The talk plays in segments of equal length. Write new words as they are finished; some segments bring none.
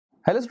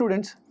Hello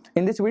students,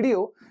 in this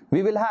video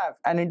we will have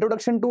an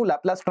introduction to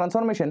Laplace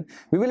transformation.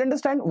 We will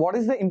understand what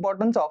is the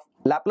importance of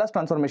Laplace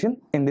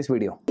transformation in this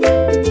video.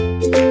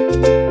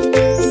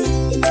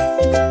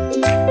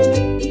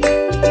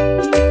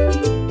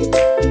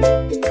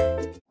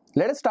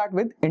 Let us start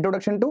with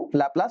introduction to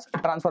Laplace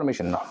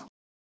transformation now.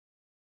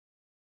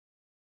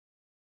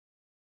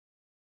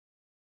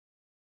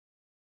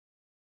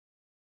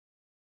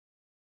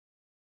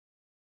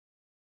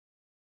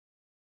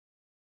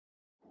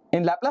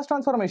 In Laplace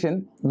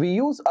transformation, we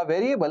use a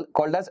variable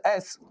called as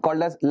S,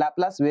 called as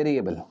Laplace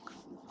variable.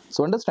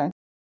 So understand,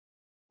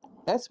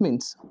 S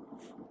means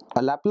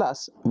a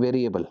Laplace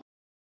variable.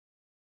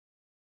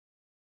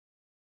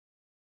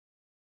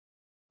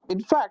 In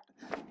fact,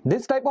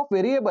 this type of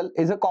variable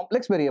is a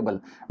complex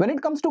variable. When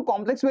it comes to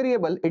complex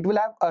variable, it will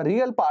have a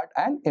real part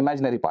and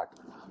imaginary part.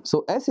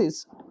 So S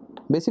is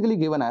basically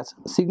given as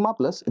sigma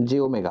plus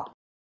j omega,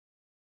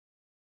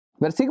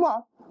 where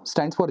sigma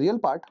stands for real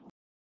part,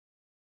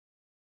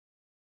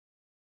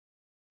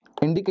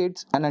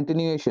 indicates an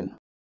attenuation,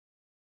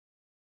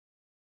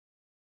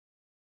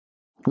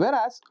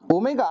 whereas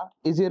omega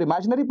is your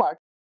imaginary part,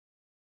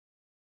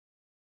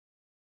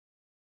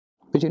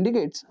 which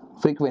indicates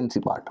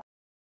frequency part.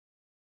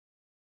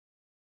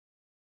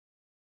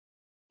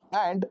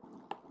 And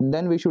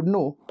then we should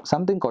know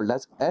something called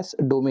as S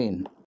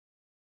domain.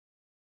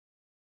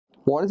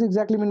 What is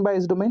exactly meant by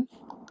S domain?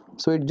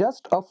 So it's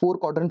just a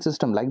 4-quadrant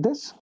system like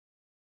this,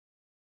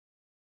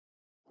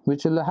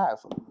 which will have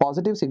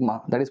positive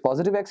sigma, that is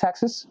positive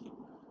x-axis,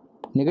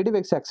 negative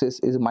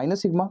x-axis is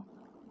minus sigma,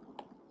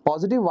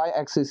 positive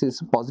y-axis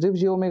is positive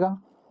j omega,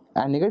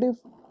 and negative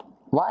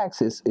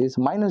y-axis is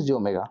minus j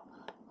omega.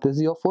 This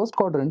is your first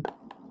quadrant,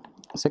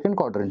 second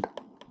quadrant,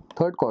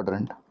 third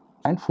quadrant,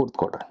 and fourth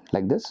quadrant,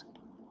 like this.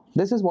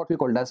 This is what we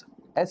called as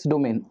S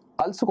domain,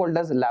 also called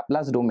as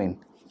Laplace domain,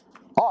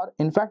 or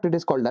in fact it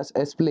is called as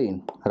S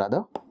plane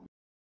rather.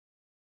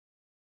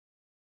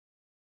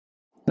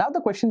 Now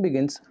the question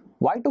begins,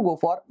 why to go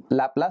for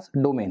Laplace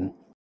domain?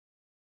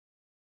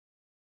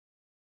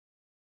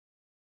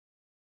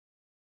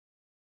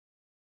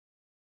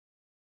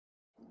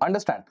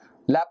 Understand,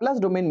 Laplace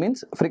domain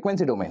means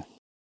frequency domain.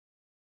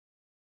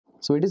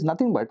 So it is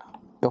nothing but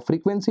a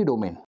frequency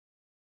domain.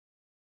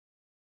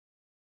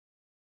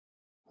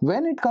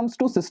 When it comes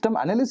to system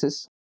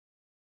analysis,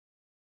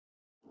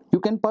 you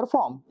can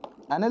perform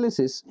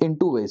analysis in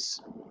two ways.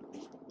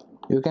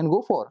 You can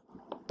go for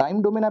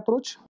time domain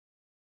approach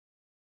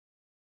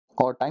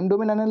or time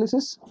domain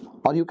analysis,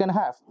 or you can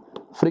have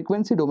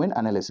frequency domain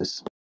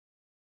analysis.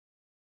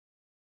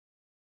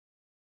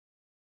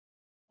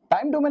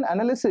 Time domain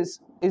analysis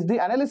is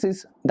the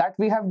analysis that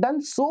we have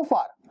done so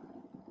far.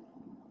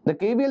 The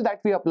KVL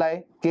that we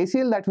apply,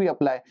 KCL that we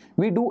apply,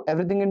 we do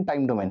everything in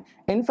time domain.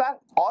 In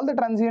fact, all the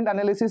transient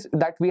analysis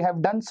that we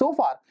have done so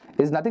far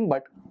is nothing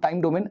but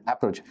time domain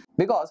approach,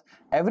 because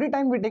every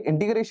time we take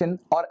integration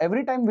or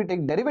every time we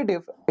take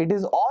derivative, it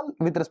is all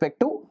with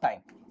respect to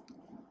time.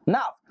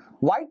 Now,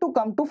 why to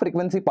come to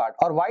frequency part,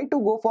 or why to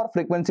go for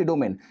frequency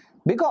domain?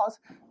 Because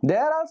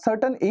there are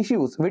certain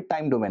issues with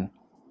time domain.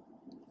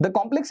 The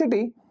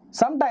complexity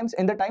sometimes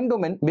in the time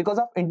domain because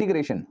of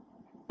integration.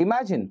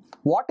 Imagine,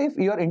 what if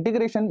your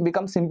integration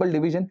becomes simple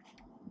division?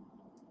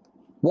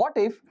 What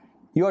if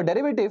your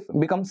derivative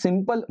becomes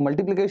simple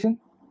multiplication?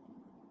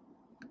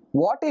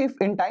 What if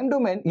in time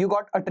domain you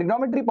got a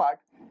trigonometry part,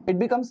 it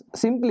becomes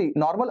simply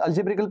normal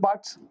algebraical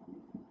parts?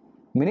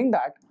 Meaning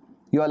that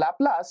your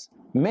Laplace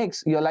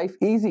makes your life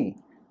easy.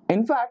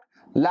 In fact,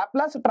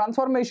 Laplace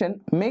transformation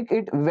make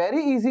it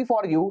very easy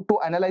for you to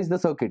analyze the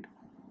circuit.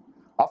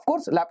 Of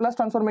course, Laplace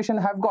transformation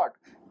have got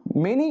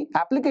many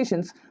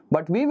applications,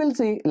 but we will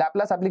see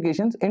Laplace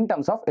applications in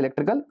terms of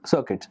electrical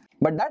circuits.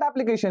 But that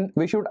application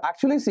we should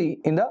actually see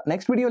in the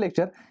next video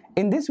lecture.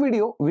 In this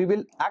video, we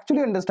will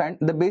actually understand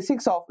the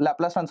basics of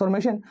Laplace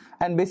transformation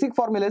and basic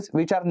formulas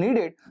which are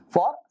needed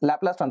for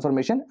Laplace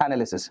transformation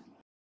analysis.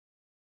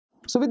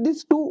 So with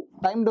these two,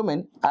 time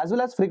domain as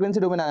well as frequency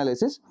domain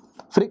analysis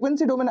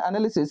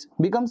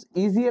becomes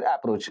easier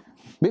approach,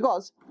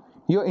 because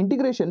your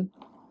integration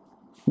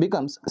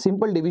becomes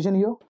simple division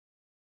here.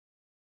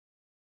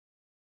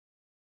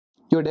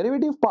 Your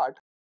derivative part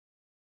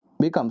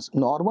becomes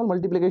normal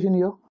multiplication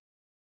here.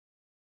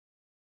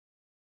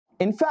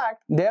 In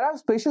fact, there are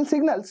special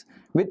signals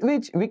with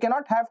which we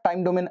cannot have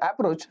time domain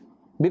approach,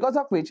 because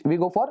of which we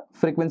go for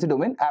frequency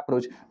domain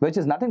approach, which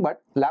is nothing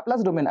but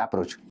Laplace domain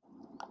approach.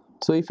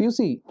 So if you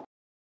see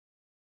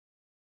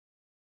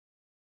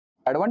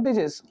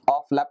advantages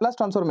of Laplace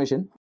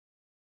transformation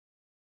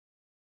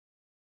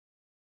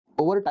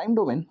over time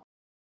domain,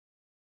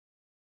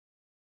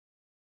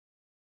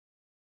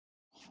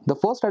 the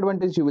first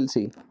advantage you will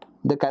see,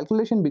 the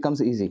calculation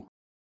becomes easy,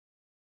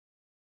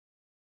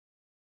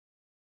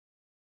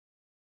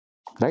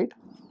 right?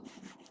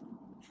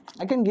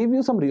 I can give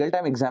you some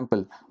real-time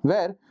example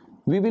where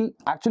we will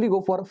actually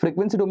go for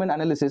frequency domain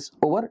analysis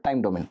over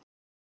time domain.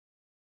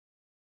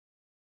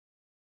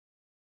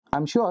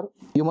 I'm sure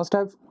you must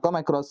have come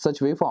across such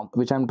waveform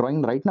which I'm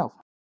drawing right now.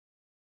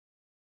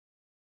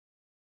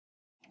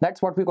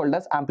 That's what we call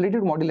as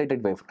amplitude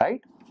modulated wave,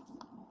 right?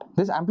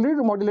 This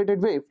amplitude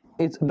modulated wave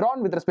is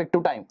drawn with respect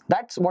to time.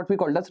 That's what we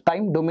call as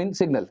time domain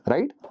signal,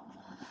 right?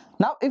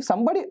 Now, if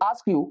somebody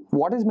asks you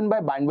what is meant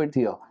by bandwidth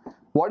here,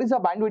 what is a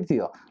bandwidth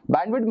here?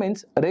 Bandwidth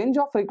means range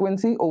of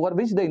frequency over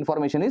which the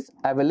information is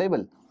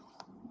available.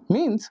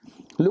 Means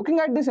looking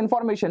at this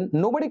information,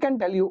 nobody can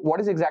tell you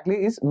what is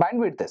exactly is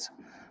bandwidth is.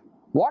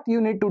 What you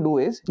need to do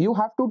is you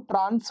have to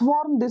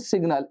transform this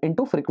signal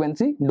into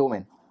frequency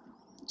domain.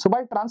 So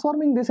by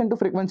transforming this into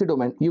frequency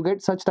domain, you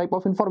get such type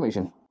of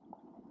information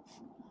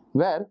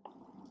where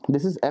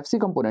this is FC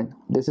component,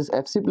 this is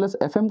FC plus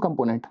FM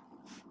component,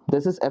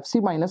 this is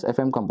FC minus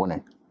FM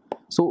component.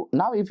 So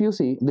now if you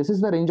see, this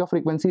is the range of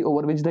frequency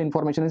over which the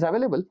information is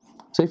available.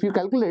 So if you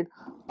calculate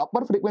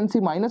upper frequency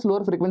minus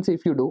lower frequency,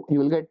 if you do, you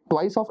will get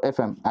twice of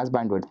FM as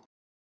bandwidth.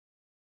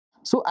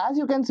 So as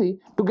you can see,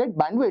 to get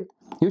bandwidth,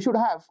 you should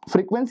have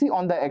frequency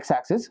on the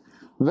x-axis,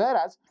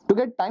 whereas to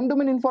get time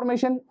domain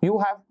information, you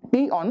have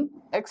t on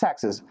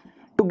x-axis.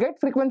 To get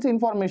frequency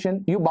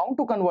information, you bound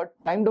to convert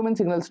time domain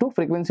signals to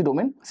frequency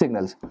domain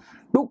signals.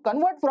 To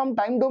convert from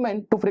time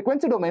domain to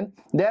frequency domain,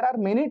 there are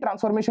many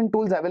transformation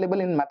tools available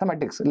in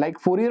mathematics like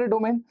Fourier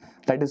domain,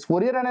 that is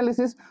Fourier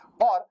analysis,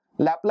 or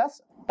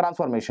Laplace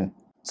transformation.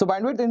 So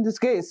bandwidth in this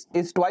case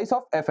is twice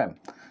of FM.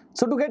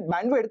 So to get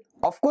bandwidth,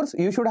 of course,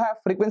 you should have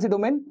frequency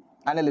domain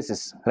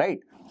analysis, right?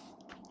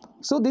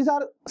 So these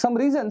are some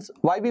reasons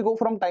why we go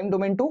from time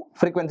domain to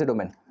frequency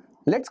domain.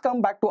 Let's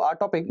come back to our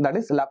topic, that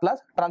is Laplace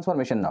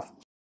transformation now.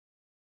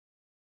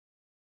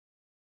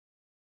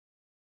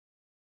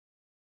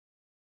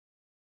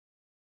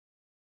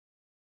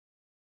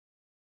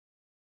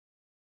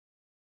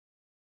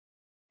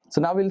 So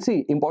now we'll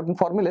see important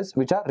formulas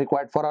which are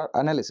required for our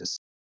analysis.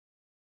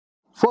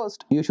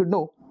 First, you should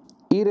know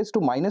e raised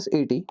to minus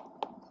at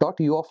dot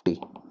u of t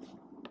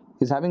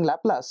is having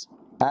Laplace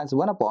as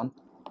 1 upon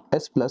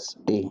s plus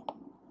a.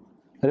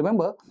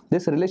 Remember,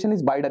 this relation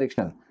is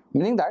bidirectional,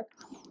 meaning that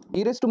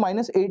e raised to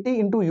minus at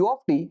into u of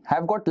t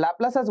have got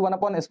Laplace as 1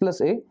 upon s plus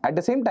a. At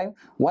the same time,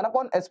 1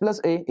 upon s plus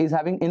a is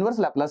having inverse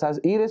Laplace as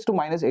e raised to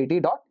minus at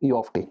dot u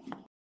of t.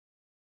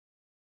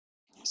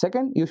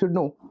 Second, you should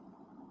know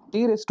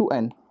t raised to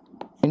n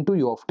into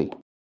u of t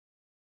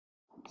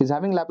is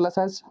having Laplace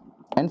as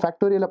n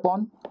factorial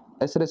upon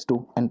s raised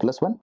to n plus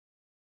 1.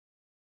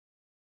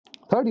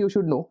 Third, you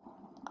should know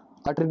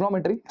a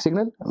trigonometry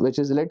signal which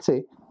is, let's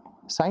say,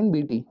 sin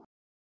bt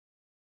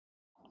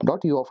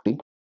dot u of t,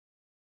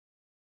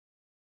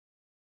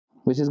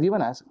 which is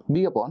given as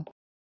b upon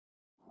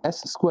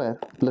s square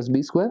plus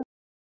b square,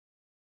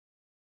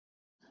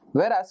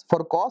 whereas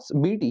for cos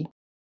bt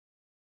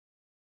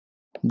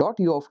dot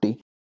u of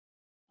t,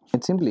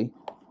 it's simply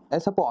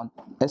s upon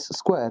s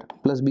square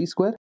plus b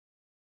square.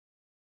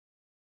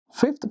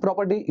 Fifth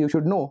property you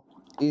should know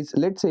is,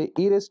 let's say,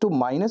 e raised to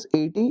minus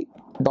at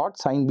dot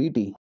sin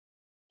bt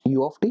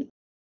u of t.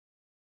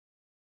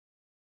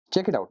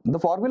 Check it out. The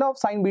formula of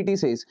sin bt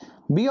says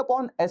b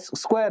upon s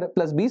square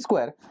plus b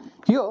square.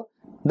 Here,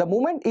 the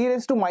moment e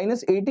raised to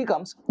minus at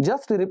comes,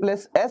 just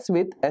replace s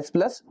with s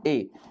plus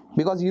a,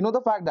 because you know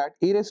the fact that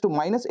e raised to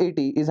minus at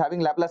is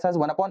having Laplace as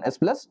 1 upon s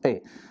plus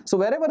a. So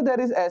wherever there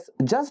is s,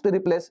 just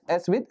replace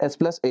s with s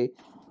plus a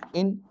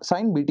in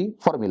sin bt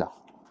formula.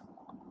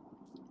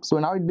 So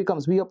now it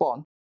becomes b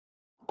upon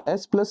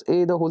s plus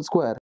a the whole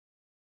square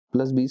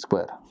plus b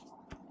square.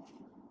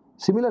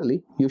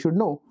 Similarly, you should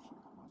know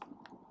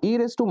e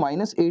raised to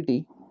minus at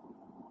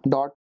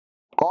dot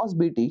cos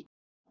bt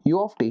u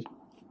of t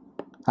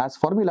has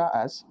formula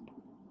as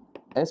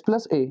s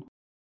plus a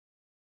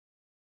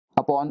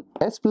upon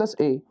s plus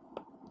a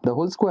the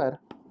whole square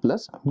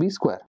plus b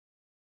square.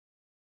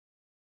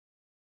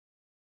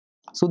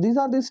 So these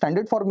are the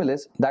standard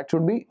formulas that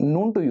should be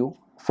known to you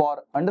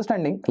for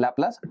understanding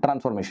Laplace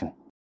transformation.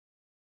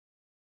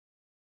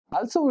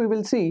 Also, we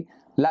will see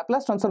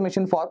Laplace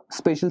transformation for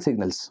spatial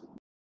signals.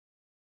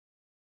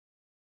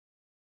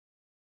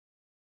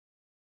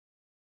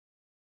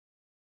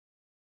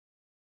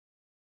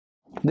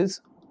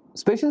 These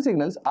spatial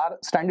signals are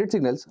standard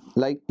signals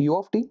like u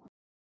of t,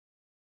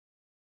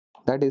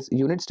 that is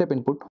unit step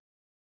input.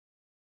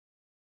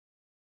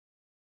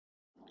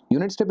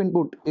 Unit step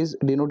input is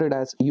denoted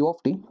as u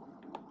of t.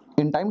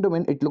 In time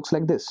domain, it looks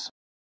like this,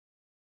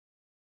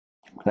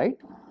 right?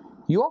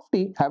 U of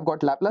t have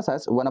got Laplace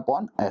as 1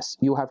 upon s.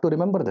 You have to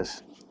remember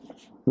this.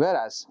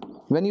 Whereas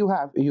when you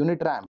have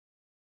unit ramp,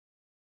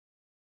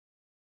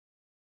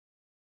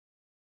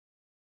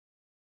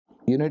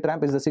 unit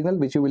ramp is the signal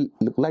which you will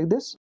look like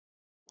this,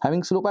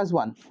 having slope as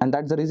 1, and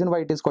that's the reason why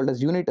it is called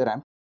as unit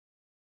ramp.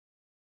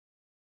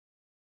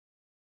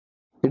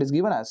 It is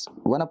given as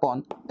 1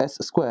 upon s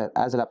square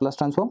as a Laplace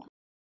transform.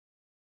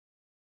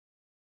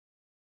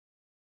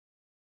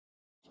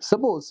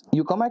 Suppose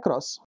you come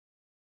across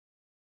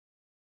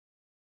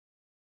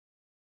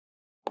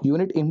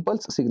unit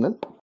impulse signal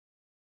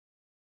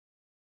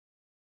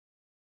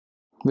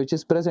which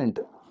is present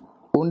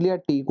only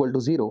at t equal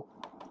to 0,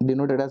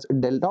 denoted as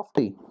delta of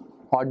t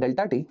or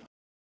delta t,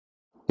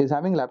 is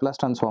having Laplace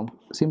transform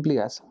simply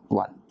as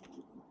 1.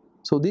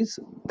 So these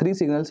three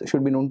signals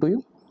should be known to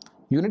you.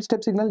 Unit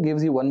step signal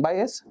gives you 1 by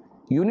s,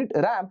 unit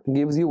ramp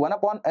gives you 1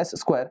 upon s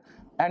square,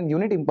 and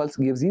unit impulse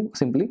gives you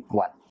simply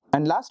 1.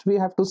 And last we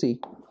have to see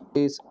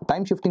is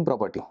time shifting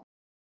property.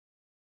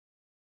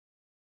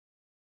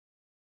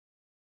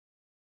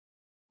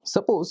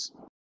 Suppose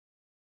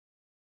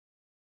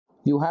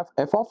you have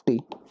f of t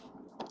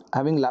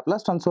having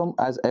Laplace transform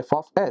as f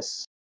of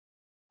s,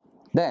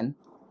 then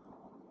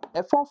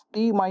f of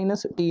t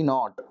minus t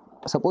naught,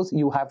 suppose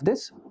you have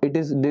this, it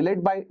is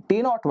delayed by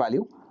t naught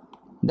value,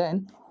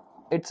 then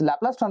its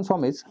Laplace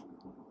transform is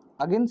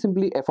again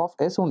simply f of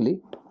s only,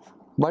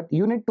 but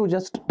you need to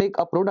just take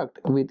a product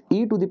with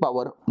e to the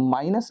power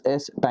minus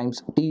s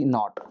times t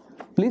naught.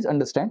 Please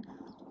understand,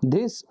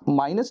 this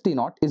minus t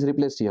naught is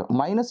replaced here,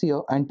 minus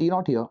here and t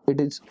naught here,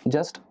 it is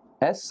just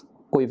s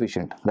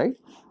coefficient, right?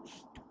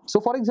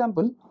 So for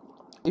example,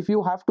 if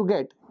you have to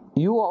get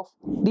u of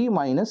t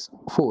minus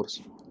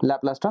 4's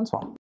Laplace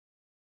transform,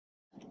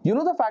 you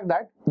know the fact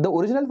that the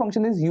original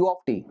function is u of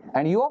t,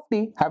 and u of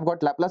t have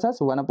got Laplace as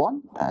 1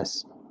 upon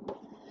s.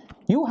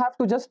 You have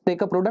to just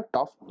take a product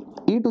of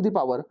e to the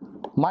power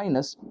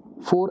minus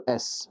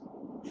 4s.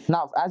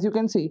 Now as you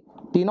can see,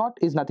 t naught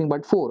is nothing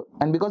but 4,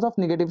 and because of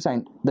negative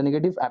sign, the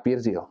negative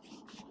appears here.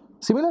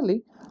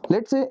 Similarly,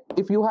 let's say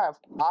if you have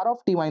r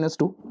of t minus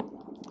 2,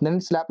 then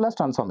its Laplace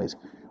transform is,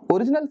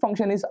 original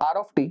function is r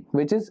of t,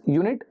 which is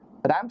unit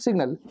ramp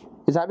signal,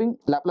 is having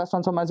Laplace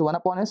transform as 1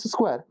 upon s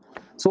square.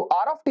 So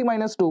r of t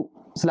minus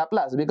 2's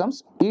Laplace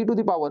becomes e to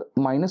the power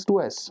minus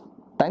 2s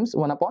times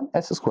 1 upon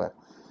s square.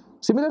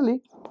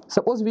 Similarly,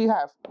 suppose we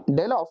have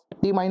del of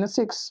t minus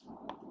 6,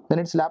 then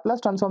its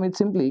Laplace transform is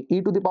simply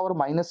e to the power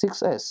minus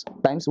 6s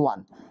times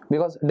 1,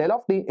 because del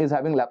of t is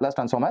having Laplace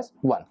transform as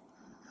 1.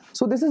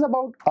 So this is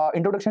about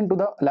introduction to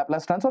the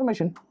Laplace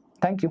transformation.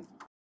 Thank you.